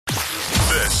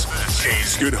This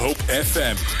is Good Hope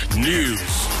FM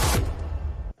News.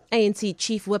 ANC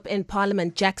Chief Whip in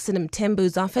Parliament Jackson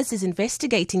Mthembu's office is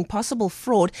investigating possible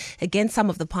fraud against some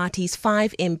of the party's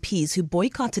 5 MPs who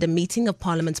boycotted a meeting of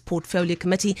Parliament's Portfolio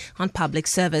Committee on Public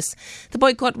Service. The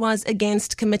boycott was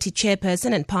against committee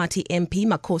chairperson and party MP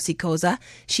Makhosi Khoza.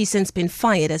 She's since been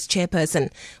fired as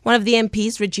chairperson. One of the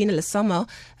MPs, Regina Lesomo,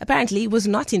 apparently was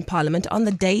not in Parliament on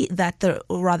the day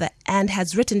and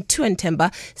has written to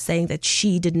Mthembu saying that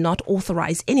she did not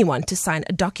authorize anyone to sign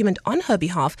a document on her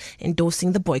behalf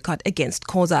endorsing the boycott against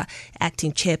Khoza.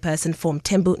 Acting chairperson for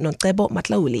Mthembu,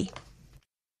 Matlauli.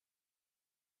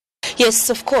 Yes,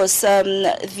 of course. The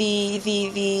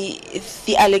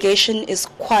allegation is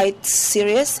quite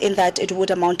serious in that it would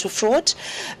amount to fraud,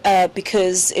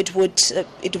 because it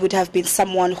would have been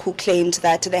someone who claimed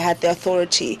that they had the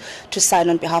authority to sign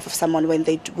on behalf of someone when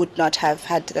they would not have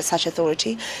had such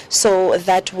authority. So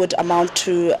that would amount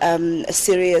to a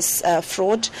serious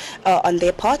fraud on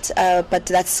their part. But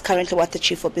that's currently what the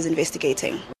Chief Whip is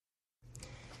investigating.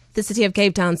 The City of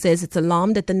Cape Town says it's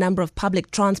alarmed at the number of public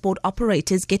transport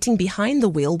operators getting behind the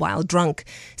wheel while drunk.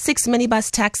 6 minibus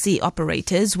taxi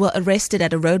operators were arrested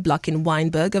at a roadblock in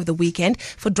Wynberg over the weekend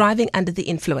for driving under the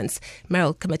influence.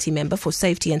 Mayoral Committee Member for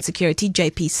Safety and Security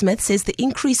JP Smith says the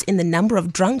increase in the number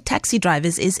of drunk taxi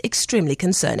drivers is extremely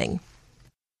concerning.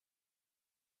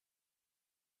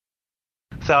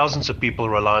 Thousands of people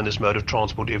rely on this mode of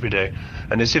transport every day,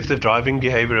 and as if the driving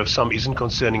behavior of some isn't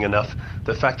concerning enough,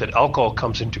 the fact that alcohol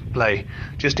comes into play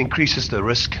just increases the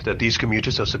risk that these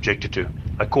commuters are subjected to.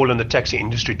 I call on the taxi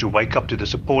industry to wake up to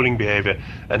this appalling behavior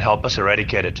and help us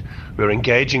eradicate it. We're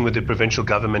engaging with the provincial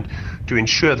government to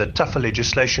ensure that tougher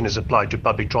legislation is applied to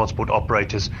public transport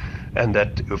operators and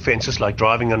that offences like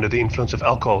driving under the influence of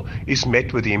alcohol is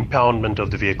met with the impoundment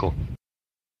of the vehicle.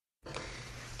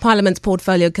 Parliament's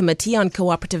Portfolio Committee on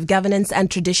Cooperative Governance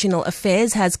and Traditional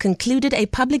Affairs has concluded a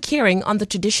public hearing on the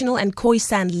Traditional and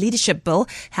Khoisan Leadership Bill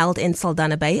held in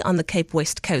Saldanha Bay on the Cape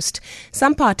West Coast.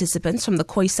 Some participants from the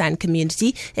Khoisan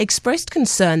community expressed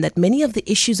concern that many of the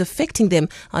issues affecting them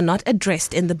are not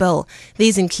addressed in the bill.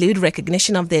 These include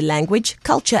recognition of their language,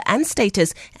 culture and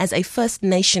status as a First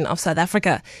Nation of South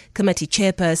Africa. Committee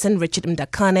Chairperson Richard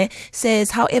Mdakane says,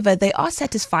 however, they are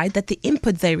satisfied that the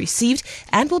input they received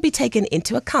and will be taken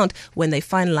into account when they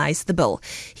finalise the bill.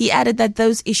 He added that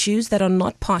those issues that are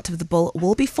not part of the bill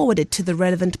will be forwarded to the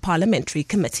relevant parliamentary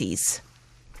committees.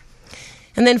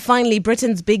 And then finally,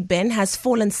 Britain's Big Ben has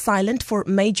fallen silent for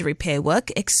major repair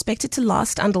work expected to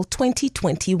last until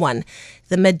 2021.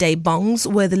 The midday bongs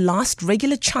were the last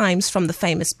regular chimes from the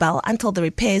famous bell until the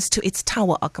repairs to its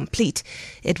tower are complete.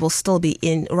 It will still be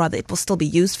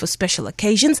used for special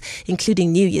occasions,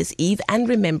 including New Year's Eve and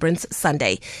Remembrance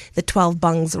Sunday. The 12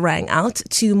 bongs rang out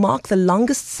to mark the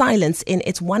longest silence in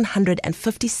its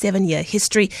 157-year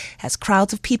history as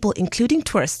crowds of people, including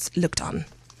tourists, looked on.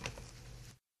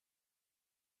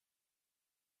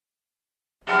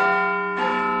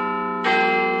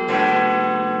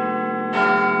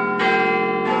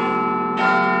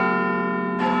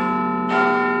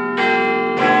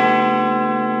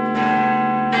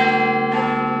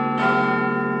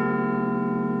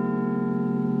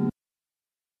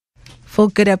 For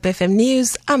Good Hope FM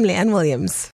News, I'm Leanne Williams.